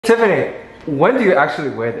Tiffany, when do you actually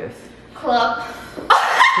wear this? Club.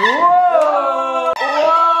 Whoa!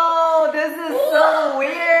 Whoa! This is so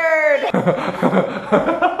weird! Good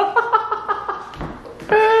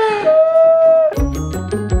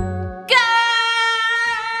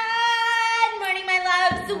morning, my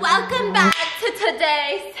loves. Welcome back to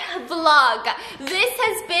today's vlog. This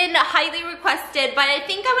has been highly requested, but I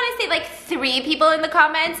think I want to say like 3 people in the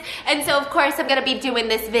comments, and so of course I'm gonna be doing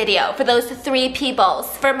this video for those 3 peoples,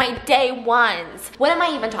 for my day ones. What am I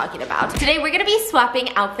even talking about? Today we're gonna be swapping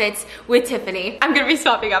outfits with Tiffany. I'm gonna be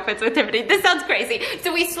swapping outfits with Tiffany. This sounds crazy.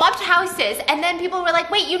 So we swapped houses, and then people were like,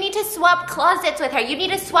 wait, you need to swap closets with her. You need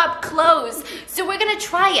to swap clothes. So we're gonna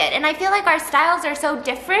try it, and I feel like our styles are so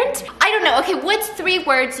different. I don't know. Okay, what's 3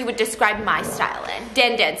 words you would describe my style in?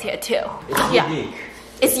 Dan's here too. It's unique.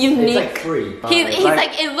 It's unique. It's like free. He's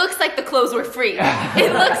like, it looks like the clothes were free.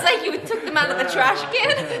 It looks like you took them out of the trash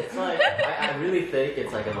can. It's like, I really think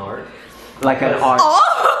it's like an art. Like an art.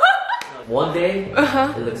 Oh! One day,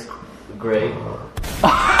 it looks great.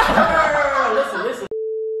 Listen.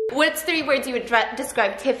 What's 3 words you would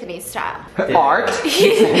describe Tiffany's style? Art?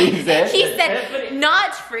 He said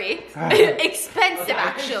not free, expensive Okay,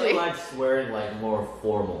 actually. I likes wearing like more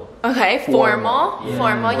formal. Okay, formal, Yeah.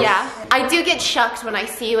 formal, yeah. I do get shocked when I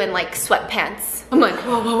see you in like sweatpants. I'm like,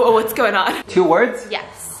 whoa, whoa, whoa, what's going on? 2 words?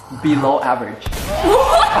 Yes. Below average.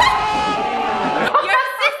 Your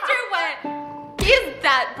sister went, he's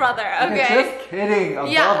that brother, okay? Just kidding,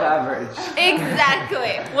 above average.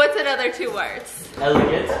 Exactly. What's another 2 words?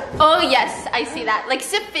 Elegant. Oh yes, I see that. Like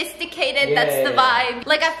sophisticated, Yeah, that's the vibe.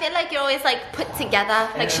 Like I feel like you're always like put together.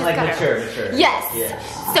 Like she's like got mature. Yes. Yes.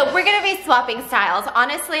 So we're gonna be swapping styles.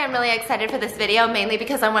 Honestly, I'm really excited for this video, mainly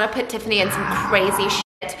because I want to put Tiffany in some crazy shit.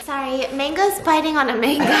 Sorry, Mango's biting on a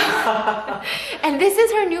mango. And this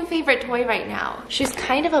is her new favorite toy right now. She's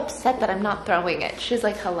kind of upset that I'm not throwing it. She's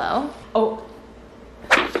like, hello? Oh.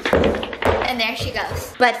 And there she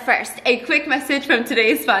goes. But first, a quick message from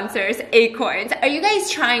today's sponsors, Acorns. Are you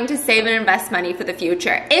guys trying to save and invest money for the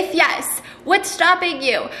future? If yes, what's stopping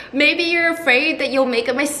you? Maybe you're afraid that you'll make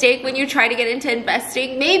a mistake when you try to get into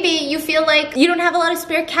investing. Maybe you feel like you don't have a lot of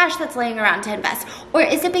spare cash that's laying around to invest. Or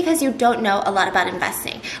is it because you don't know a lot about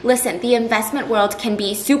investing? Listen, the investment world can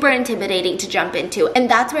be super intimidating to jump into, and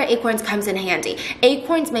that's where Acorns comes in handy.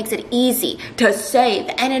 Acorns makes it easy to save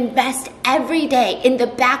and invest every day in the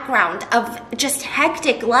background of just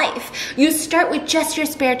hectic life. You start with just your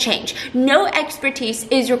spare change. No expertise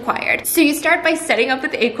is required. So you start by setting up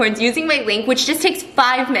with Acorns using my link, which just takes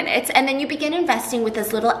 5 minutes, and then you begin investing with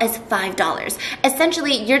as little as $5.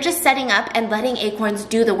 Essentially, you're just setting up and letting Acorns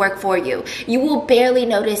do the work for you. You will barely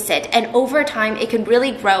notice it, and over time, it can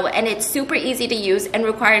really grow, and it's super easy to use and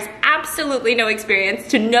requires absolutely no experience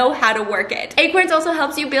to know how to work it. Acorns also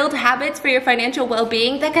helps you build habits for your financial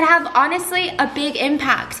well-being that could have, honestly, a big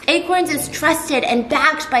impact. Acorns is trusted and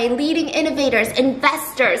backed by leading innovators,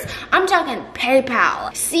 investors. I'm talking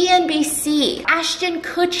PayPal, CNBC, Ashton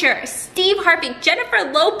Kutcher, Steve Harvey,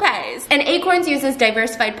 Jennifer Lopez. And Acorns uses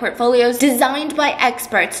diversified portfolios designed by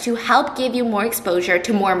experts to help give you more exposure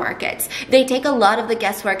to more markets. They take a lot of the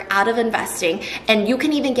guesswork out of investing, and you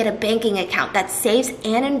can even get a banking account that saves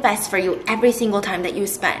and invests for you every single time that you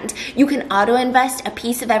spend. You can auto-invest a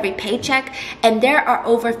piece of every paycheck, and there are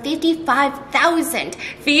over 55,000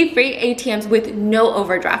 fee-free ATMs with no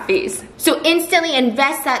overdraft fees. So instantly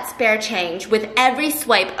invest that spare change with every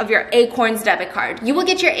swipe of your Acorns debit card. You will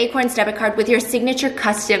get your Acorns debit card with your signature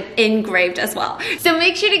custom engraved as well. So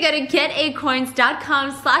make sure to go to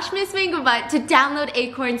getacorns.com/MissMangoButt to download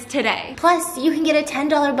Acorns today. Plus, you can get a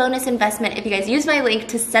 $10 bonus investment if you guys use my link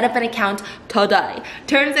to set up an account today.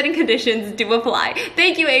 Terms and conditions do apply.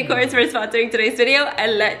 Thank you, Acorns, for sponsoring today's video,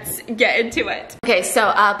 and let's get into it. Okay,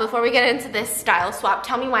 so before we get into this style swap,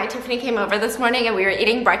 tell me why Tiffany came over this morning and we were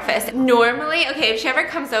eating breakfast. Normally, okay, if she ever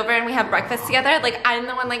comes over and we have breakfast together, like I'm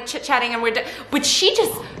the one like chit-chatting and but she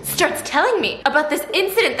just starts telling me about this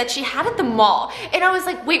incident that she had at the mall. And I was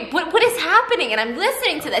like, wait, what is happening? And I'm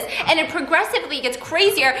listening to this, and it progressively gets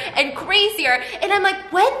crazier and crazier. And I'm like,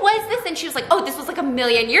 when was this? And she was like, oh, this was like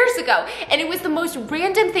 1,000,000 years ago. And it was the most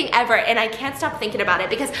random thing ever, and I can't stop thinking about it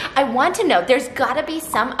because I want to know, there's gotta be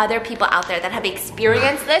some other people out there that have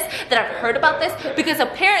experienced this, that have heard about this, because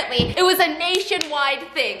apparently thing. It was a nationwide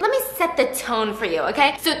thing. Let me set the tone for you,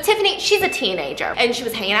 okay? So Tiffany, she's a teenager, and she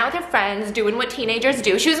was hanging out with her friends, doing what teenagers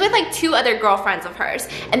do. She was with like 2 other girlfriends of hers,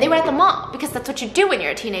 and they were at the mall, because that's what you do when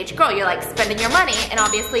you're a teenage girl. You're like spending your money, and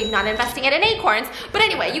obviously not investing it in Acorns, but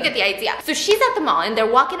anyway, you get the idea. So she's at the mall, and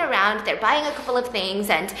they're walking around, they're buying a couple of things,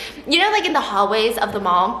 and you know, like in the hallways of the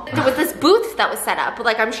mall, there was this booth that was set up.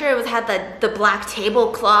 Like, I'm sure it had the black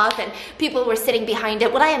tablecloth, and people were sitting behind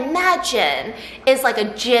it. What I imagine is like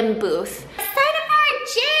a gym booth. Sign up for a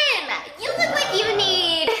gym! You look like you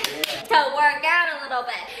need to work out a little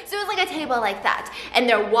bit. So it was like a table like that, and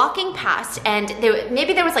they're walking past, and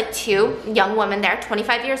maybe there was like 2 young women there,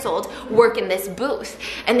 25 years old, working this booth,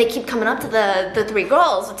 and they keep coming up to the 3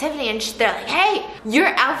 girls with Tiffany, and they're like, hey, your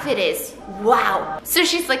outfit is wow. So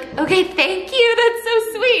she's like, okay, thank you, that's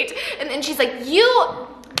so sweet. And then she's like, you're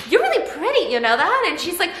really pretty, you know that? And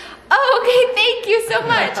she's like, oh, okay, thank you so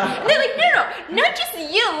much. And they're like, no, not just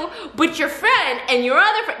you, but your friend and your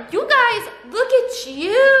other friend. You guys, look at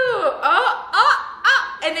you. Oh.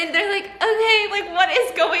 And then they're like, okay, like what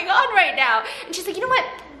is going on right now? And she's like, you know what?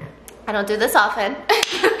 I don't do this often,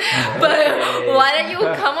 but why don't you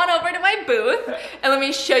come on over to my booth and let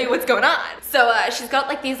me show you what's going on. So she's got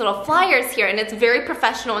like these little flyers here, and it's very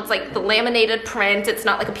professional. It's like the laminated print. It's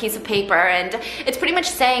not like a piece of paper, and it's pretty much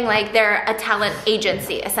saying like they're a talent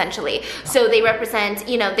agency essentially. So they represent,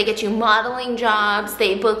 you know, they get you modeling jobs,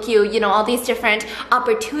 they book you, you know, all these different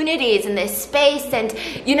opportunities in this space. And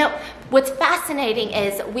you know, what's fascinating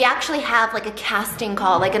is we actually have like a casting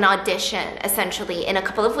call, like an audition essentially in a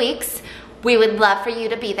couple of weeks. We would love for you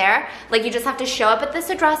to be there. Like, you just have to show up at this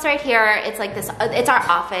address right here. It's like this, it's our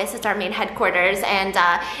office, it's our main headquarters, and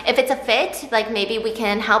if it's a fit, like maybe we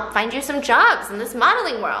can help find you some jobs in this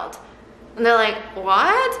modeling world. And they're like,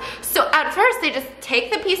 what? So at first they just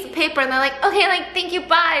take the piece of paper and they're like, okay, like thank you,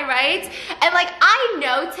 bye, right? And like, I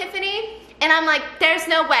know Tiffany, and I'm like, there's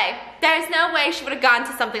no way she would have gone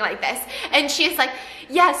to something like this. And she's like,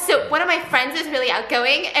 yeah, so one of my friends is really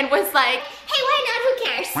outgoing and was like, hey, why not, who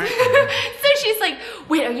cares? So she's like,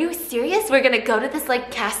 wait, are you serious? We're gonna go to this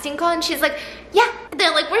like casting call? And she's like, yeah.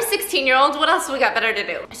 They're like, we're 16-year-olds, what else we got better to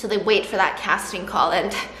do? So they wait for that casting call,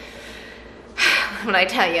 and when I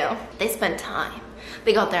tell you, they spend time.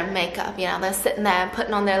 They got their makeup, you know, they're sitting there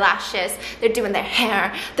putting on their lashes, they're doing their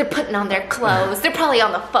hair, they're putting on their clothes, they're probably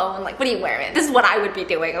on the phone, like, what are you wearing? This is what I would be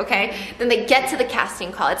doing, okay? Then they get to the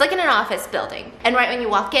casting call. It's like in an office building. And right when you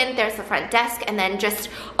walk in, there's the front desk, and then just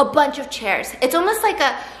a bunch of chairs. It's almost like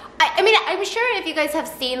a, I mean, I'm sure if you guys have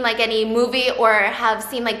seen like any movie or have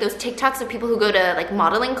seen like those TikToks of people who go to like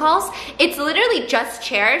modeling calls, it's literally just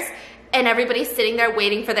chairs and everybody's sitting there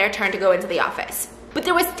waiting for their turn to go into the office. But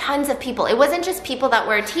there was tons of people. It wasn't just people that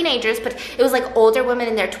were teenagers, but it was like older women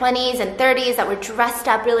in their 20s and 30s that were dressed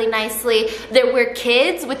up really nicely. There were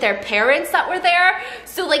kids with their parents that were there.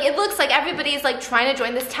 So like, it looks like everybody's like trying to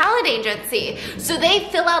join this talent agency. So they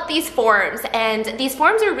fill out these forms, and these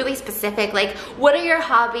forms are really specific. Like, what are your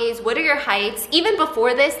hobbies? What are your heights? Even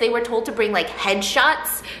before this, they were told to bring like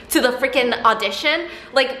headshots to the freaking audition,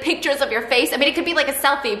 like pictures of your face. I mean, it could be like a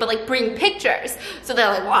selfie, but like bring pictures. So they're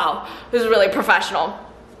like, wow, this is really professional.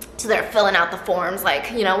 So they're filling out the forms,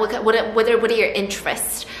 like, you know, what are your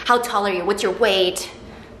interests? How tall are you? What's your weight?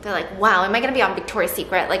 They're like, wow, am I gonna be on Victoria's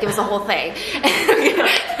Secret? Like, it was a whole thing.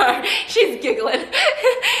 She's giggling.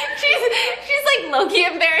 she's like low-key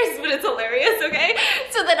embarrassed, but it's hilarious, okay?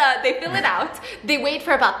 So then they fill it out. They wait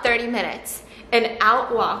for about 30 minutes, and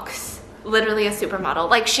out walks literally a supermodel.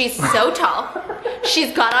 Like, she's so tall.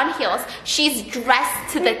 She's got on heels. She's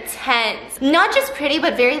dressed to the tens. Not just pretty,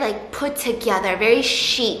 but very like put together, very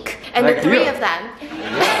chic. And like the three of them.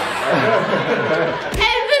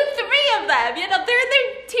 You know, they're in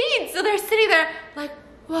their teens, so they're sitting there like,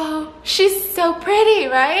 whoa, she's so pretty,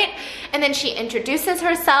 right? And then she introduces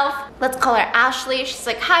herself. Let's call her Ashley. She's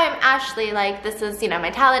like, hi, I'm Ashley. Like, this is, you know,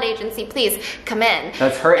 my talent agency. Please come in.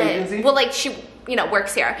 That's her agency? Well, like, she, you know,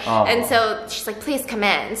 works here. Oh. And so she's like, please come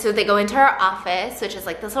in. So they go into her office, which is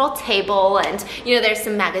like this little table, and you know, there's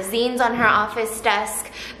some magazines on her office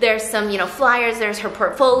desk. There's some, you know, flyers, there's her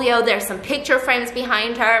portfolio, there's some picture frames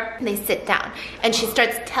behind her. And they sit down, and she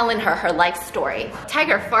starts telling her life story.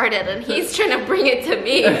 Tiger farted, and he's trying to bring it to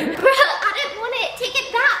me. Bro, I didn't want it. Take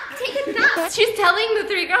it back. Take it back. She's telling the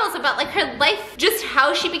three girls about like her life, just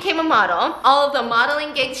how she became a model, all of the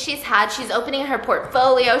modeling gigs she's had. She's opening her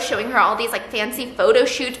portfolio, showing her all these like fancy photo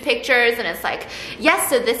shoot pictures, and it's like, yes,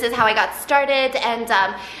 so this is how I got started, and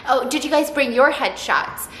oh, did you guys bring your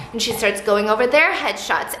headshots? And she starts going over their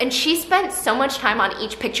headshots, and she spent so much time on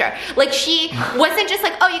each picture. Like, she wasn't just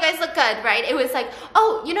like, oh, you guys look good, right? It was like,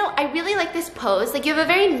 oh, you know, I really like this pose. Like, you have a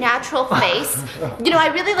very natural face. You know, I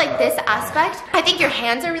really like this aspect. I think your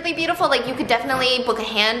hands are really beautiful. Like, you could definitely book a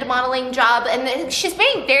hand modeling job. And she's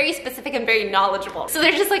being very specific and very knowledgeable. So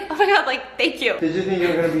they're just like, oh my God, like, thank you. Did you think you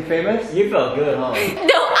were gonna be famous? You felt good, huh?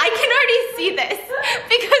 No, I can already see this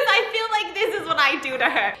because I feel like this is what I do to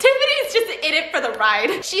her. Tiffany's just in it for the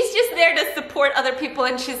ride. She's just there to support other people,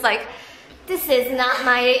 and she's like, this is not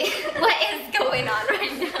my, what is going on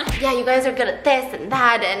right now? Yeah, you guys are good at this and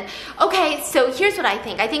that, and okay, so here's what I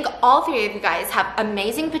think. I think all three of you guys have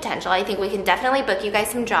amazing potential. I think we can definitely book you guys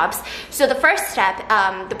some jobs. So the first step,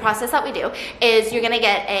 the process that we do, is you're gonna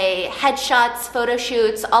get a headshots, photo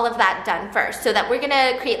shoots, all of that done first, so that we're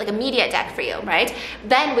gonna create like a media deck for you, right?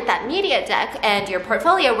 Then with that media deck and your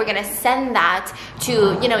portfolio, we're gonna send that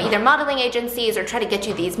to, you know, either modeling agencies or try to get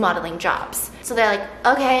you these modeling jobs. So they're like,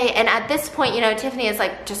 okay, and at this point, you know, Tiffany is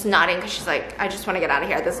like just nodding because she's like, I just want to get out of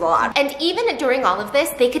here, this is a lot. And even during all of this,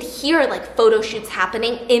 they could hear like photo shoots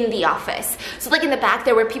happening in the office. So like in the back,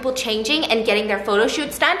 there were people changing and getting their photo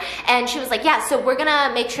shoots done. And she was like, yeah, so we're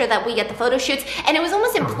gonna make sure that we get the photo shoots. And it was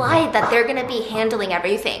almost implied that they're gonna be handling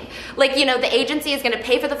everything. Like, you know, the agency is gonna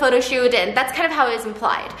pay for the photo shoot, and that's kind of how it was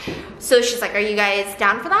implied. So she's like, are you guys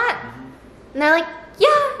down for that? And they're like, yeah,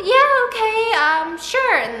 okay,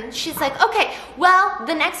 sure. And she's like, okay, well,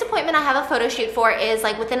 the next appointment I have a photo shoot for is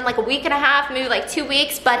like within like a week and a half, maybe like 2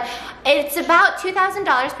 weeks, but it's about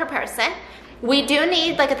 $2,000 per person. We do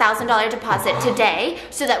need like $1,000 deposit today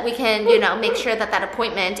so that we can, you know, make sure that that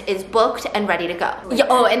appointment is booked and ready to go. Yeah,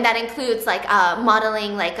 oh, and that includes like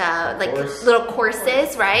modeling, like little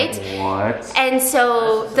courses, right? What? And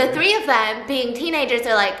so the three of them, being teenagers,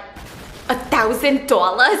 are like,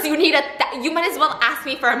 $1,000? You might as well ask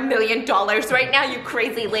me for $1 million right now, you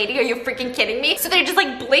crazy lady. Are you freaking kidding me? So they're just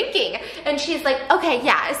like blinking. And she's like, okay,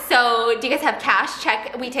 yeah, so do you guys have cash?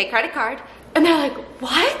 Check, we take credit card. And they're like,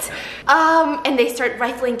 what? And they start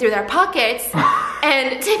rifling through their pockets.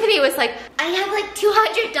 And Tiffany was like, I have like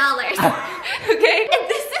 $200. Okay? And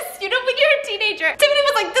this is, you know, when you're a teenager, Tiffany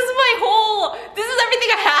was like, this is everything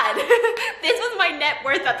I had. This was my net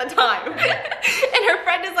worth at the time. And her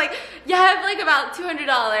friend is like, yeah, I have like about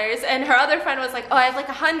 $200. And her other friend was like, oh, I have like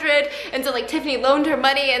 100. And so like Tiffany loaned her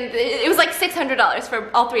money, and it was like $600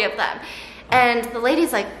 for all three of them. And the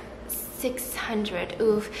lady's like, 600,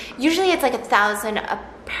 oof. Usually it's like 1,000 a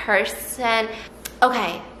person.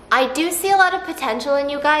 Okay, I do see a lot of potential in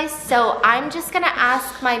you guys, so I'm just gonna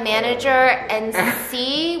ask my manager and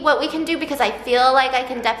see what we can do, because I feel like I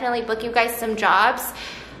can definitely book you guys some jobs.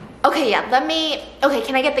 Okay, yeah, okay,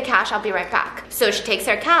 can I get the cash? I'll be right back. So she takes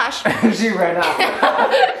her cash. She ran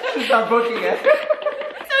out. She's not booking it.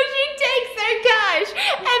 So she takes their cash,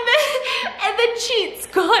 and then she's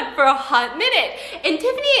gone for a hot minute. And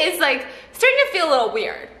Tiffany is like starting to feel a little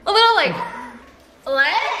weird. A little like,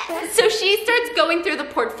 what? So she starts going through the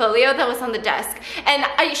portfolio that was on the desk. And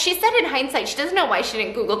she said in hindsight, she doesn't know why she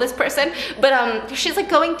didn't Google this person, but she's like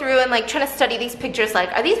going through and like trying to study these pictures,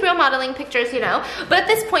 like, are these real modeling pictures, you know? But at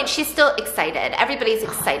this point, she's still excited. Everybody's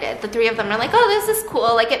excited. The three of them are like, oh, this is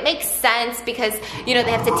cool. Like, it makes sense because, you know,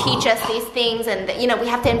 they have to teach us these things, and, you know, we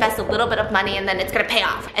have to invest a little bit of money, and then it's gonna pay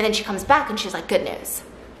off. And then she comes back and she's like, good news.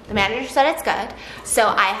 The manager said it's good, so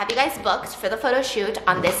I have you guys booked for the photo shoot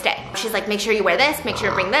on this day. She's like, make sure you wear this, make sure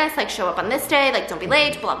you bring this, like show up on this day, like don't be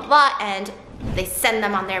late, blah, blah, blah, and they send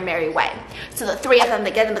them on their merry way. So the three of them,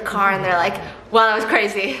 they get in the car and they're like, wow, that was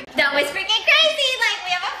crazy. That was freaking crazy, like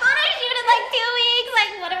we have a photo shoot in like 2 weeks,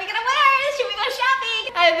 like what are we gonna wear? Should we go shopping?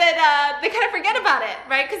 And then they kind of forget about it,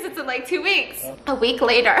 right? Because it's in like 2 weeks. A week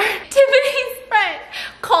later, Tiffany's friend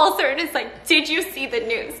calls her and is like, did you see the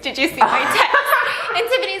news? Did you see my text? And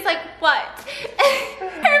Tiffany's like, what?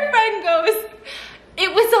 Her friend goes,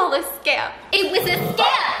 it was all a scam. It was a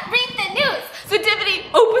scam. Read the news. So Tiffany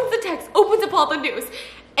opens the text, opens up all the news,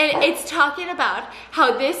 and it's talking about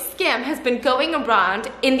how this scam has been going around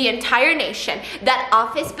in the entire nation. That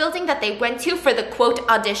office building that they went to for the quote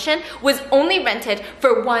audition was only rented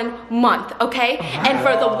for 1 month, okay? And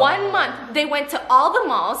for the 1 month, they went to all the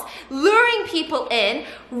malls, luring people in,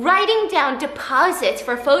 writing down deposits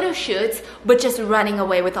for photo shoots, but just running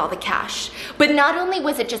away with all the cash. But not only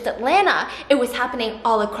was it just Atlanta, it was happening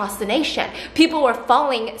all across the nation. People were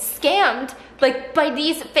falling scammed like by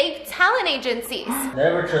these fake talent agencies.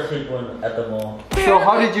 Never trust people at the mall. So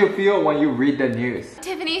how did you feel when you read the news?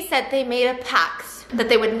 Tiffany said they made a pact that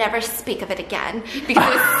they would never speak of it again because it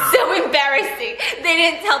was so embarrassing. They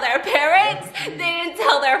didn't tell their parents, they didn't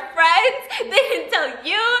tell their friends, they didn't tell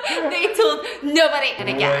you, they told nobody and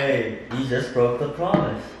again. Wait, you just broke the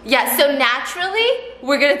promise. Yeah, so naturally,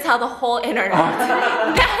 we're gonna tell the whole internet.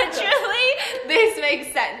 Naturally, this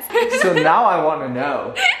makes sense. So now I want to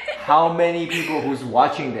know how many people who's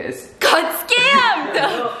watching this got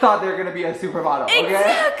scammed! thought they were gonna be a supermodel, okay?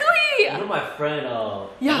 Exactly! You know my friend, I'm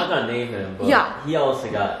not gonna name him, but he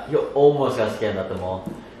almost got scammed at the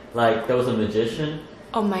mall. Like, there was a magician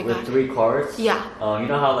Oh my with god. 3 cards. Yeah. You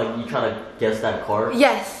know how like you try to guess that card?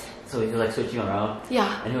 Yes. So he was like switching around.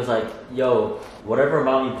 Yeah. And he was like, yo, whatever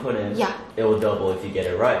amount you put in, it will double if you get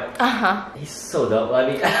it right. Uh-huh. He's so dumb. I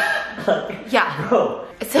mean, like, Yeah. bro.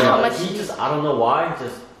 So how much? He just, I don't know why,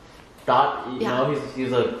 just thought, you know,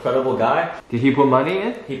 he's a credible guy. Did he put money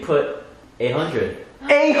in? He put $800.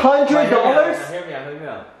 $800? Hear me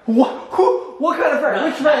out. What kind of friend?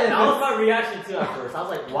 Which friend is That was this? my reaction too at first. I was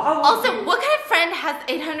like, wow. Also, what kind of friend has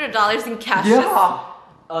 $800 in cash? Yeah.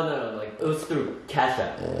 Oh no, like it was through Cash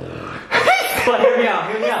App. But hear me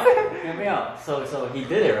out. So he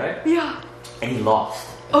did it, right? Yeah. And he lost.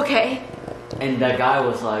 Okay. And that guy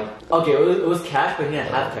was like, okay, it was cash, but he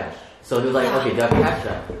didn't have cash. So he was like, okay, do I have Cash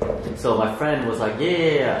App? So my friend was like,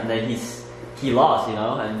 yeah. And then he lost, you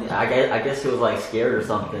know, and I guess he was like scared or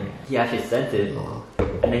something. He actually sent it,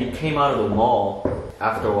 and then he came out of the mall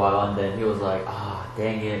after a while, and then he was like,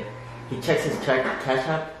 dang it. He checks his Cash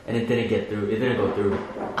App, and it didn't get through. It didn't go through.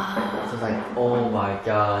 So it's like, oh my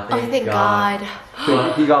god, thank God.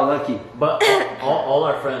 So he got lucky. But all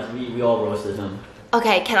our friends, we all roasted him.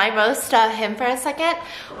 Okay, can I roast him for a second?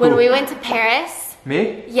 When we went to Paris.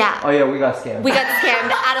 Me? Yeah. Oh yeah, we got scammed. We got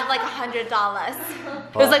scammed out of like $100.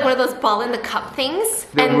 It was like one of those ball in the cup things.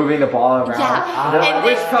 They're moving the ball around. Yeah. They're And like,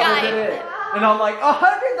 which this cup guy- is it? And I'm like,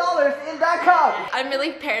 $100 in that cup. I'm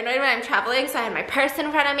really paranoid when I'm traveling, so I had my purse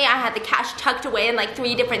in front of me. I had the cash tucked away in like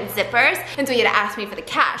 3 different zippers. And so he had asked me for the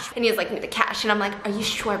cash. And he was like, give me the cash. And I'm like, are you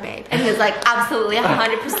sure, babe? And he's like, absolutely,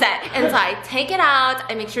 100%. And so I take it out.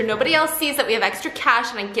 I make sure nobody else sees that we have extra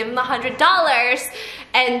cash. And I give him the $100.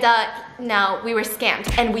 And no, we were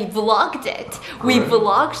scammed. And we vlogged it. We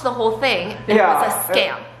vlogged the whole thing. And it was a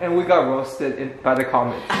scam. And we got roasted by the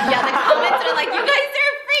comments. Yeah, the comments are like, you guys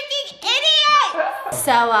are freaking idiots!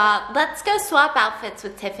 So let's go swap outfits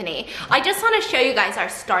with Tiffany. I just want to show you guys our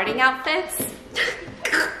starting outfits.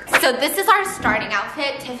 So this is our starting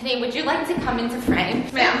outfit. Tiffany, would you like to come into frame?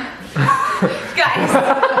 Ma'am. Guys,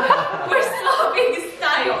 we're swapping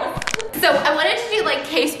styles. So I wanted to do like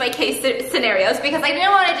case-by-case scenarios because I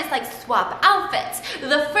didn't want to just like swap outfits.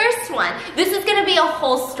 The first one, this is gonna be a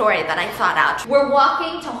whole story that I thought out. We're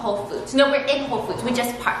walking to Whole Foods. No, we're in Whole Foods. We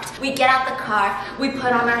just parked. We get out the car, we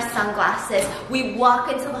put on our sunglasses, we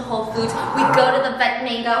walk into the Whole Foods, we go to the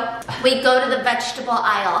mango, we go to the vegetable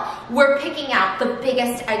aisle. We're picking out the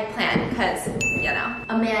biggest eggplant because, you know,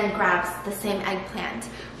 a man grabs the same eggplant.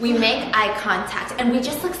 We make eye contact and we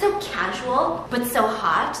just look so casual but so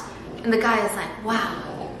hot. And the guy is like,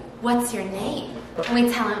 wow, what's your name? And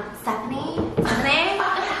we tell him, Stephanie?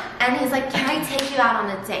 And he's like, can I take you out on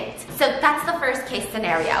a date? So that's the first case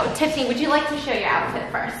scenario. Tiffany, would you like to show your outfit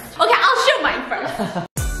first? Okay, I'll show mine first.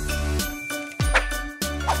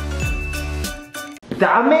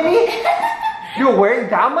 That many? You're wearing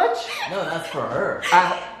that much? No, that's for her.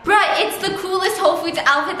 Bruh, it's the coolest Whole Foods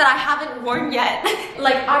outfit that I haven't worn yet.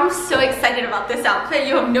 Like, I'm so excited about this outfit.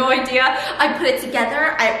 You have no idea. I put it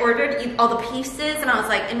together. I ordered all the pieces, and I was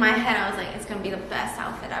like, in my head, I was like, it's gonna be the best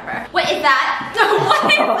outfit ever. What is that? What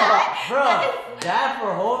is that? Bro, that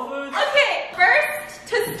for Whole Foods? Okay, first,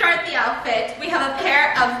 to start the outfit, we have a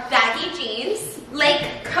pair of baggy jeans,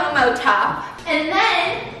 Lake Como top, and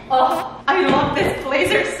then, oh, I love this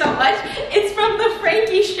blazer so much. It's from the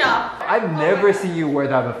Frankie shop. I've never seen you wear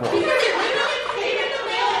that before. Because it literally came in the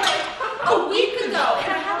mail like a week ago,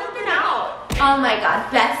 and I haven't been out. Oh my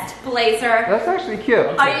god, best blazer. That's actually cute.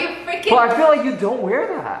 Are you freaking... Well, I feel like you don't wear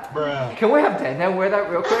that. Bruh. Can we have Dan wear that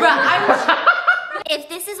real quick? Bruh, I'm... If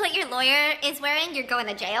this is what your lawyer is wearing, you're going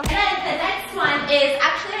to jail. And then the next one is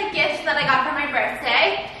actually a gift that I got for my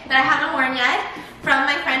birthday that I haven't worn yet from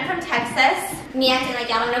my friend from Texas. Me acting like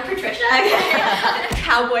y'all don't know Patricia.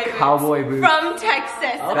 Cowboy boots. Cowboy boots. From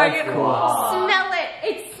Texas. Oh, Are that's you cool. Smell it.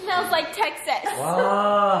 It smells like Texas.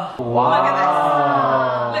 Wow.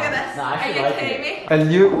 Wow. Look at this. Look at this. No, I Are actually you like kidding it. me?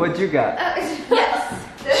 And you, what you got?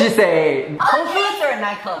 Yes. She say, Whole Foods or a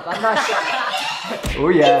nightclub? I'm not sure. oh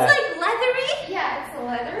yeah. It's like leathery. Yeah, it's a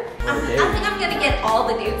leather. I'm I think I'm gonna get all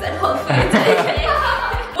the nudes at Whole Foods. Okay?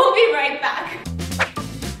 We'll be right back.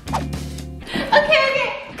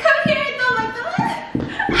 Okay. Come here and go like that.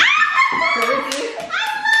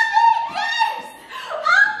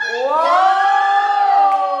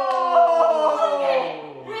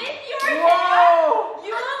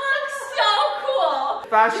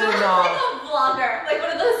 Fashion, like a vlogger, like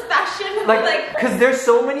one of those fashion, like, cause there's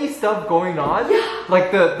so many stuff going on. Yeah.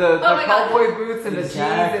 Like the cowboy boots and the jeans.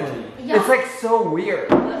 Yeah. It's like so weird.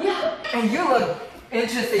 Yeah. And you look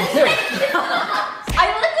interesting too.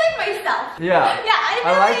 I look like myself. Yeah. Yeah,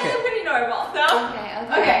 I like look it. pretty normal. So.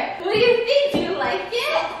 Okay. What do you think? Do you like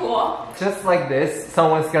it? Cool. Just like this,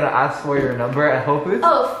 someone's gonna ask for your number at Whole Foods.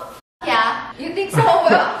 Oh, yeah. You think someone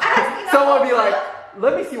will ask me? Someone will be like,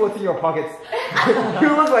 let me see what's in your pockets.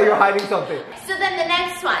 You look like you're hiding something. So then the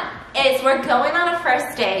next one is we're going on a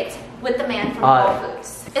first date with the man from Whole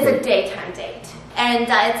Foods. It's a daytime date. And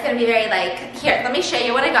it's gonna be very like, here, let me show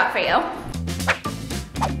you what I got for you.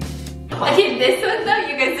 Okay, this one though,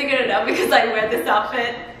 you guys are gonna know because I wear this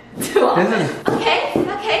outfit too often. Okay,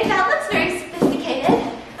 that looks very sophisticated.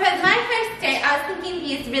 For my first date, I was thinking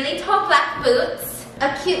these really tall black boots,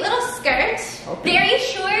 a cute little skirt, very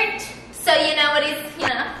short, so you know what he's,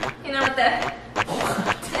 you know what the,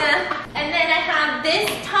 yeah. And then I have this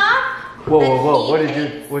top. Whoa,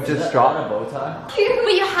 what just dropped? A bow tie? But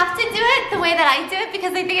you have to do it the way that I do it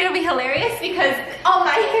because I think it'll be hilarious because all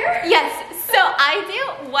my hair. Yes, so I do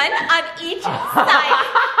one on each side.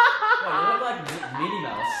 Wow, you look like Minnie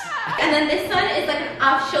Mouse. And then this one is like an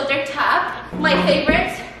off-shoulder top. My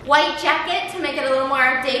favorite, white jacket to make it a little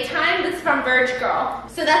more daytime. This is from Verge Girl.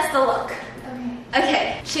 So that's the look.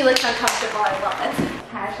 Okay, she looks uncomfortable, I love it.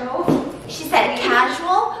 Casual. She said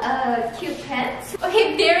casual. Cute pants.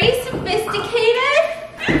 Okay, very sophisticated.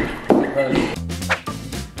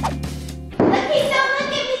 Okay, don't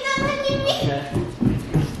look at me.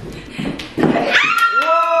 Okay.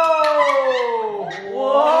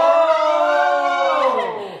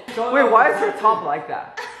 Whoa! Wait, why is her top like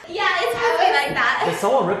that? Yeah, it's supposed to be like that. Did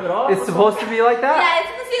someone rip it off? It's supposed to be like that? Yeah, it's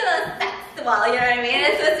supposed to be a little sexual, you know what I mean?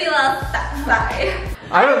 It's supposed to be a little sexy.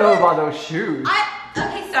 I don't know about those shoes.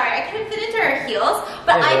 Okay, sorry, I couldn't fit into her heels,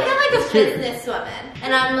 but I feel like a businesswoman.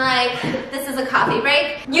 And I'm like, this is a coffee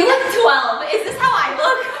break. You look 12. Is this how I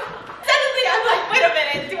look? Suddenly I'm like, wait a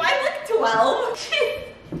minute, do I look 12?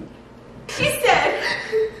 She said.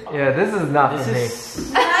 Yeah, this is not for me.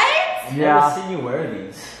 Right? I've Yeah. never seen you wear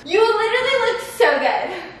these. You literally look so good.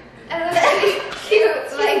 I look really cute.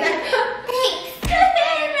 Like that. Thanks.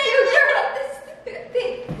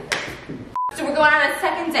 So we're going on a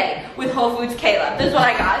second date with Whole Foods Caleb. This is what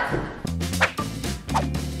I got.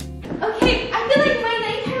 Okay, I feel like my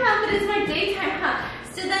nighttime outfit is my daytime, huh?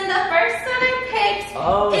 So then the first one I picked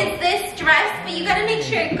is this dress, but you gotta make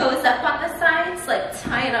sure it goes up on the sides, like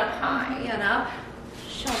tie it up high, you know?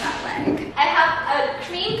 Show that leg. I have a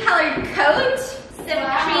cream colored coat, some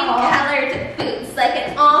cream colored boots, like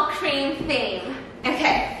an all cream theme.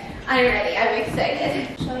 Okay. I'm ready, I'm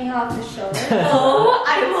excited. Showing off the shoulder. Oh,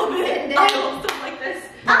 I love it. I love stuff like this.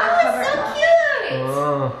 Oh, it's so cute.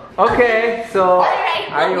 Oh. Okay, so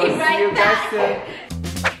Alright, I we'll will be see right you back. guys soon.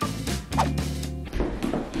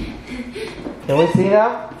 Can we see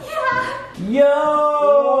now? Yeah. Yo!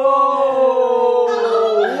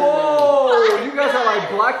 Whoa! You guys are like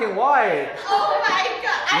black and white. Oh my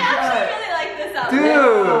god. I actually really like this outfit.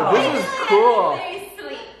 Dude, this is cool. Very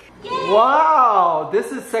sleek. Yay. Wow,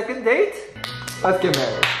 this is second date? Let's get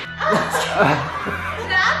married.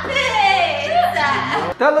 Stop it.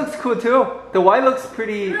 That looks cool too. The white looks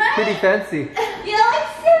pretty fancy. You look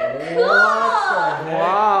so cool.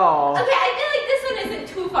 Wow. Okay, I feel like this one isn't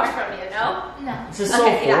too far from you, no? No. This is so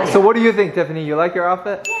Okay, yeah. formal. So what do you think, Tiffany? You like your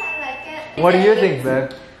outfit? Yeah, I like it. What do you think,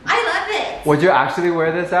 babe? I love it. Would you actually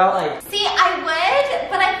wear this out? Like, See, I would,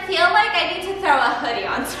 but I feel like I need to throw a hoodie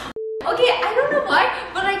on top. Okay, I don't know why,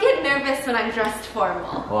 but I get nervous when I'm dressed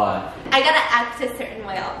formal. why? I gotta act a certain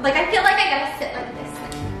way. Like, I feel like I gotta sit like this.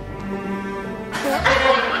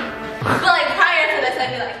 But like prior to this, I'd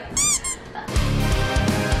be like,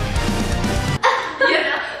 you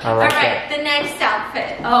know? I like Alright, the next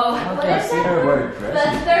outfit. Oh, what I've is seen her it? wear a dress. The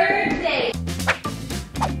third date.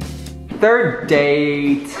 Third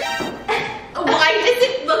date. Why does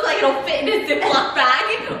it look like it'll fit in a Ziploc bag?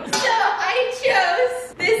 So I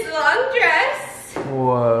chose this long dress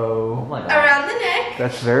Whoa. Oh my god. around the neck.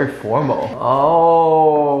 That's very formal.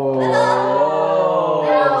 Oh. Little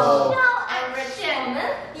action.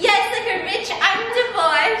 Yes, like a rich, I'm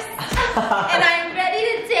divorced. And I'm ready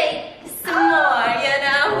to date some more, you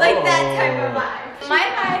know? Like that type of vibe. My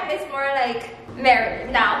vibe is more like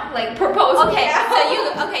married now, like proposal. Okay, so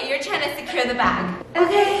you're trying picture of the bag.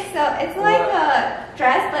 Okay, so it's like a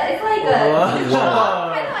dress, but it's like a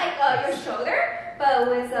kind of like your shoulder, but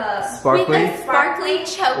with a Sparkly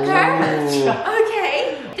choker.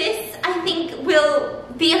 Okay. This, I think, will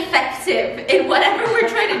be effective in whatever we're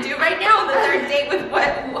trying to do right now on the third date with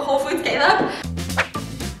Whole Foods Caleb.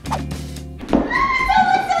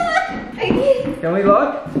 Can we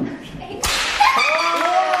look?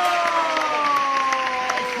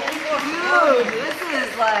 Dude, this is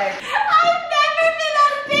like... I've never been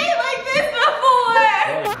on a date like this before.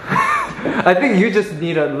 I think you just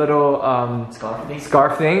need a little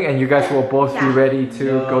scarf thing, and you guys will both be ready to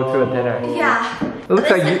go to a dinner. Yeah. It looks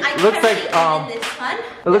like you. Listen, Looks like this one.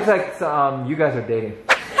 It looks like you guys are dating.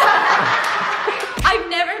 I've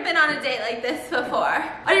never been on a date like this before.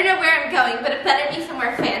 I don't know where I'm going, but it better be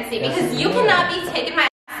somewhere fancy because you cannot be taking my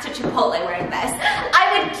ass to Chipotle wearing this.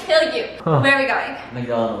 I would kill you. Where are we going?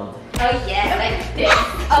 McDonald's. Oh yeah, like this.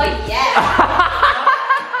 Oh yeah.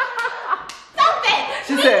 Stop it!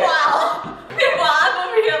 She said- Meanwhile, I'm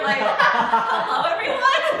over here like, hello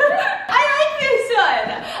everyone. I like this one.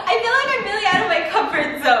 I feel like I'm really out of my comfort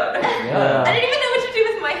zone. Yeah. I don't even know what to do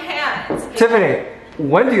with my hands. Tiffany,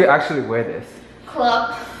 when do you actually wear this?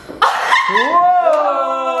 Club.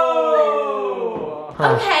 Whoa!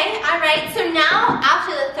 Okay, alright, so now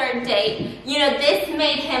after the third date, you know, this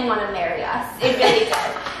made him want to marry us. It really did.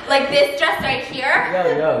 Like this dress right here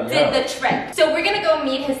did the trick. So we're gonna go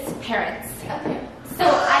meet his parents. Okay. So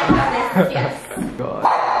I have this, yes. God.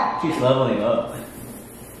 Keeps leveling up.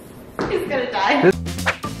 He's gonna die.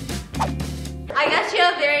 I got you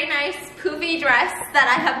a very nice poofy dress that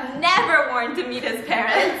I have never worn to meet his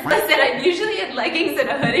parents. Listen, I'm usually in leggings and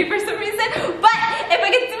a hoodie for some reason, but if I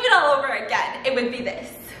could do it all over again, it would be this.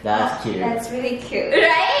 That's cute. That's really cute.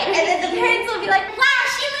 Right? And then the parents will be like, Wow,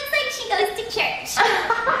 she looks like she goes to church.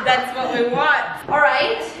 that's what we want.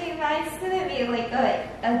 Alright? Hey, mine's gonna be like a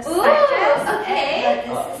Ooh, side dress, okay.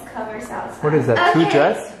 but this is covers outside. What is that? Two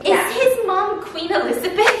dress? Is his mom Queen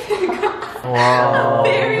Elizabeth? Wow.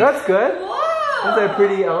 Very- That's good. Whoa! Is that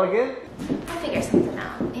pretty elegant? I'll figure something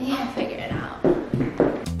out. Yeah, figure it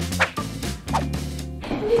out.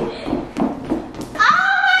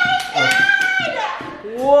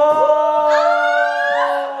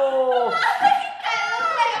 Whoa!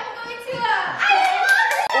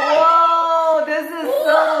 Whoa, this is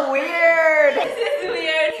so weird. This is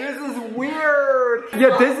weird. This is weird.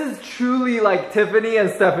 Yeah, this is truly like Tiffany and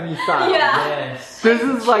Stephanie style. Yeah. Yes. This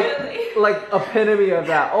is like epitome of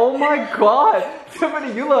that. Oh my god,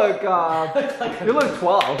 Tiffany, you look 12.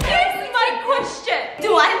 Here's my question.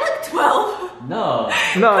 Do I look 12? No.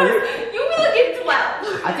 No, you. You be looking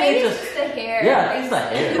 12. I think it's just the hair. yeah, I think it's the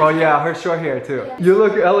hair. Oh yeah, her short hair too. You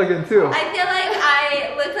look elegant too. I feel like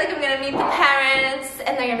I look like I'm gonna meet the parents,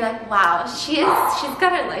 and they're gonna be like, "Wow, she's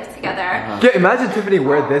got her life together." Yeah, imagine Tiffany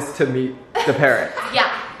wear this to meet the parent.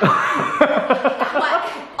 Yeah.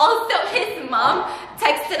 What? Also, his mom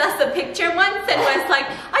texted us a picture once and was like,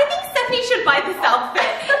 "I think Stephanie should buy this outfit,"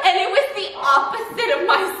 and it was the opposite of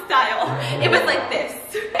my style. It was like this,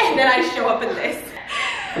 and then I show up in this.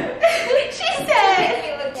 She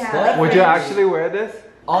said, Would you actually wear this?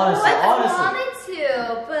 Honestly. I wanted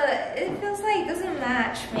to, but it feels like it doesn't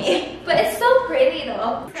match me. But it's so pretty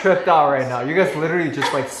though. Tripped out right now. You guys literally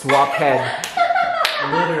just like swap head.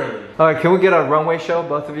 Literally. Alright, can we get a runway show,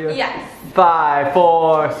 both of you? "Yes." 5,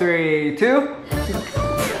 4, 3, 2.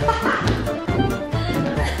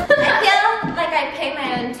 I feel like I pay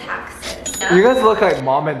my own taxes. You guys look like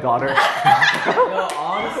mom and daughter. Yo,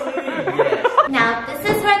 honestly, yes. Now, this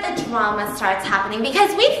is where the drama starts happening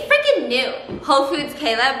because we freaking knew Whole Foods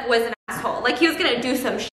Caleb was an asshole. Like he was gonna do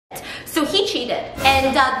some shit. So he cheated.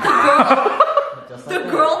 And the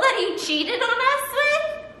girl that he cheated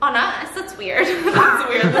on us, that's weird. That's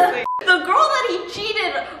weird. The girl that he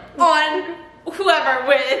cheated on whoever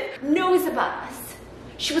with knows about us.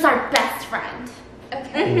 She was our best friend.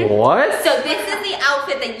 Okay. What? So this is the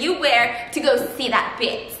outfit that you wear to go see that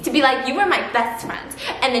bitch. To be like, you were my best friend,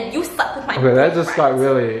 and then you slept with my Okay, that just got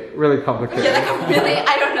boyfriend. really complicated. Yeah, like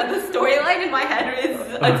I don't know, the storyline in my head is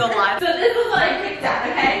it's a lot. So this is what I picked out,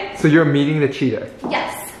 okay? So you're meeting the cheater.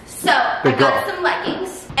 Yes. So I got some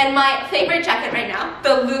leggings. And my favorite jacket right now,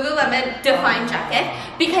 the Lululemon Define jacket,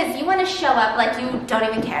 because you want to show up like you don't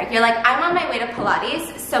even care. You're like, I'm on my way to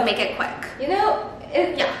Pilates, so make it quick. You know,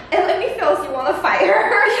 it Yeah. let me feel if you want to fight her.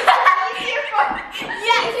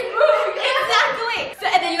 Yes, exactly. So,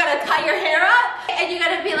 and then you gotta tie your hair up, and you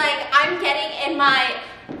gotta be like, I'm getting in my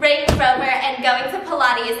Range Rover and going to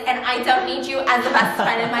Pilates, and I don't need you as the best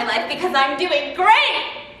friend in my life because I'm doing great.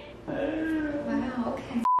 Wow,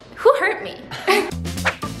 okay. Who hurt me?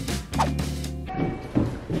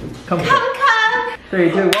 Come. 3,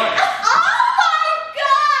 2, 1. Oh my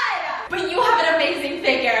god! But you have an amazing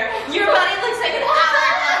figure. Your body looks like an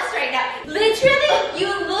hourglass right now. Literally, you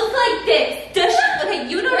look like this. Okay,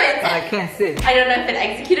 you know what? I can't see. I don't know if it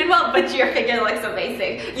executed well, but your figure looks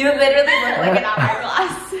amazing. You literally look like an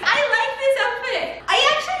hourglass. I like this outfit. I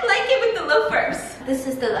actually like it with the loafers. This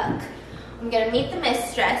is the look. I'm gonna meet the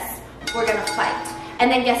mistress. We're gonna fight. And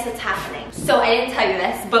then guess what's happening? So I didn't tell you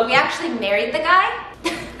this, but we actually married the guy.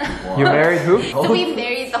 You married who? So we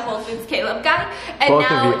married the Whole Foods Caleb guy, and Both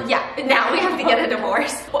now, of you. yeah, now we have to get a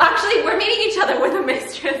divorce. Well, actually, we're meeting each other with a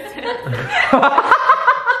mistress.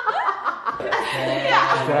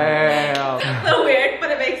 Yeah. Damn. A little weird, but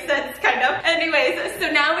it makes sense, kind of. Anyways, so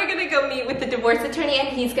now we're gonna go meet with the divorce attorney, and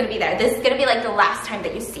he's gonna be there. This is gonna be like the last time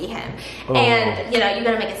that you see him, and you know you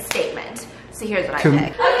gotta make a statement. So here's what I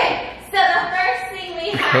picked. Okay, so the first thing we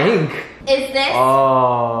have Pink. is this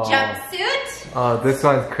jumpsuit. Oh, this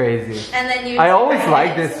one's crazy. And then you. I always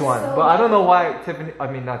like this one, but I don't know why Tiffany. I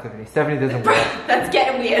mean, not Tiffany. Stephanie doesn't wear it. That's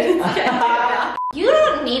getting weird. It's getting weird now. You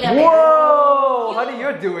don't need a. Whoa, honey,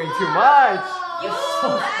 you're doing too much. I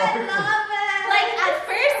love it. Like at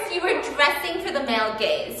first you were dressing for the male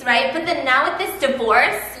gaze, right? But then now with this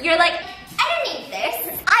divorce, you're like, I don't need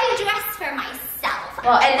this. I dress for myself.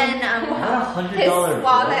 well, and then $100 His wallet,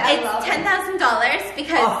 I love it's it. $10,000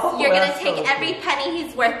 because you're gonna that's take so every penny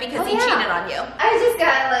he's worth because he cheated on you. I just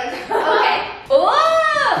got like, Okay.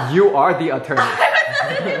 Oh! You are the attorney.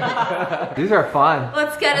 These are fun.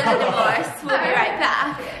 Let's go to the divorce. We'll be right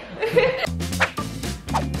back.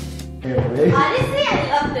 Honestly, I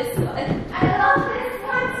love this one. I love this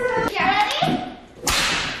one too. You ready?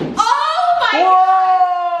 Oh my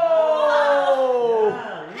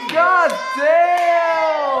Whoa! God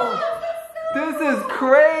damn! This is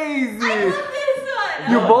crazy. this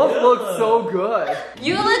one. You both look so good.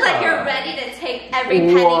 You look like you're ready to take every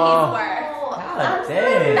penny he's Wow. worth. God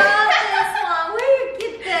dang. Love this one. Where you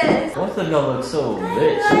get this? Both of y'all look so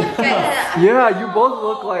rich. Yeah, you both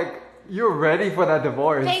look like you're ready for that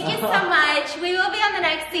divorce. Thank you so much. We will be on the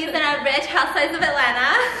next season of Rich Housewives of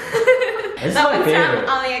Atlanta. It's That my one's favorite. from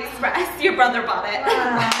AliExpress. Your brother bought it.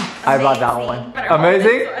 I bought that one. Better hold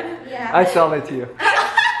Amazing? this one. Yeah. I sell it to you.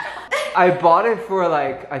 I bought it for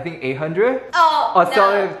like, I think 800. Oh, I'll no,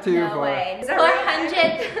 sell it to you no for way.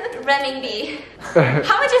 400 renminbi.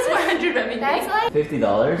 How much is 400 renminbi? That's like $50?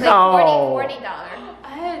 No. $40.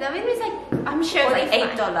 Oh, that means like, I'm sure it's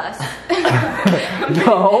like $8.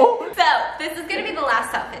 No. So, this is gonna be the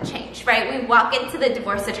last outfit change, right? We walk into the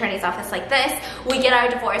divorce attorney's office like this, we get our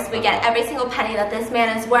divorce, we get every single penny that this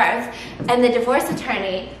man is worth, and the divorce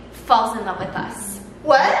attorney falls in love with us.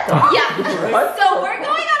 What? Yeah. What? So we're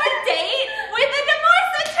going on a date with the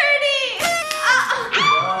divorce attorney.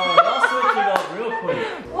 Y'all switching up real quick.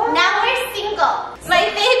 Now we're single. My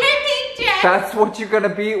favorite pink dress. That's what you're gonna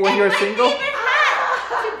be when you're my single? favorite hat.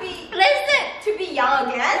 Listen, To be young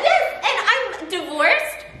again? yes, and I'm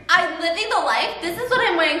divorced. I'm living the life. This is what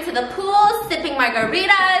I'm wearing to the pool, sipping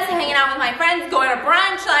margaritas, hanging out with my friends, going to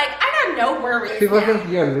brunch. Like, I got no worries. People think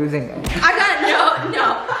you're losing it. I got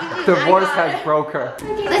no. Divorce I got has it. broke her.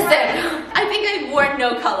 Listen, I think I wore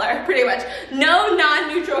no color, pretty much. No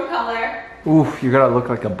non-neutral color. Oof, you're gonna look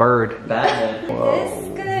like a bird. Batman. This is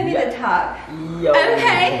gonna be the top. Yo.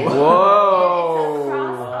 Okay. Whoa.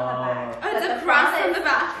 Oh, it's a cross on the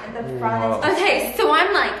back. And the front is Okay, so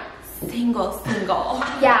I'm like single.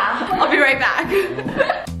 yeah. I'll be right back.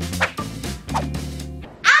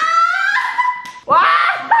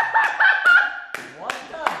 What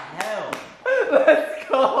the hell? Let's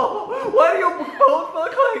go. Why do you both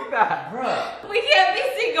look like that? Bruh. We can't be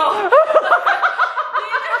single.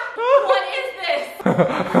 What is this?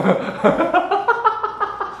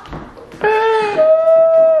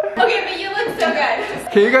 Okay, but you look so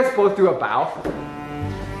good. Can you guys both do a bow?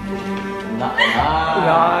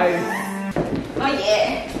 Nice. Oh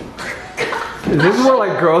yeah. Is this what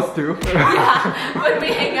like girls do? Yeah, when we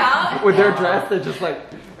hang out. With their dress, they're just like,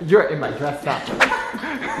 you're in my dress now.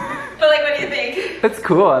 But like, what do you think? It's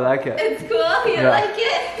cool, I like it. It's cool. You Yeah. like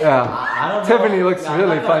it? Yeah. I don't know. Tiffany looks I'm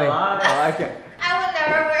really not funny. gonna lie. I like it. I would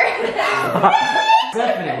never wear that.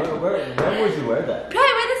 Stephanie, where would you wear that? I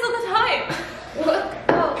wear this all the time.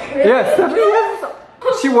 Yeah, Stephanie has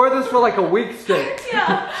this. She wore this for like a week straight.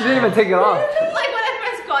 Yeah. She didn't even take it off. Like when I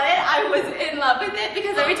first got it, I was in love with it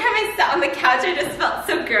because every time I sat on the couch, I just felt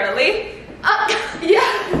so girly. Yeah.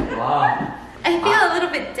 Wow. I feel a little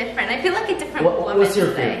bit different. I feel like a different woman What's your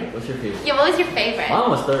today. favorite? What's your favorite? Yeah, what was your favorite? Mine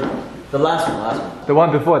was third. The last one. The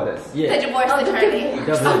one before this. Yeah. The divorce attorney.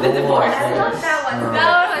 The The divorce. I love that one. That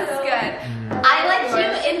one was good. I liked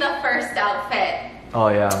you in the first outfit. Oh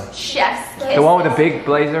yeah. Chef's kiss. The one with the big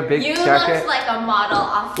blazer, big You jacket. looked like a model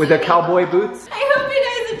off With the TV. cowboy boots. I hope you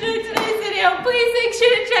guys enjoyed today's video. Please make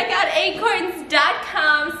sure to check out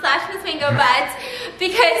acorns.com/MissMangoButt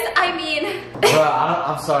because I mean, Bro,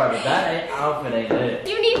 I'm sorry, but that outfit ain't it.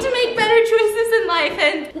 you need to make better choices in life,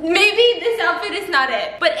 and maybe this outfit is not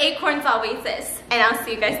it, but Acorns always is. And I'll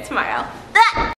see you guys tomorrow.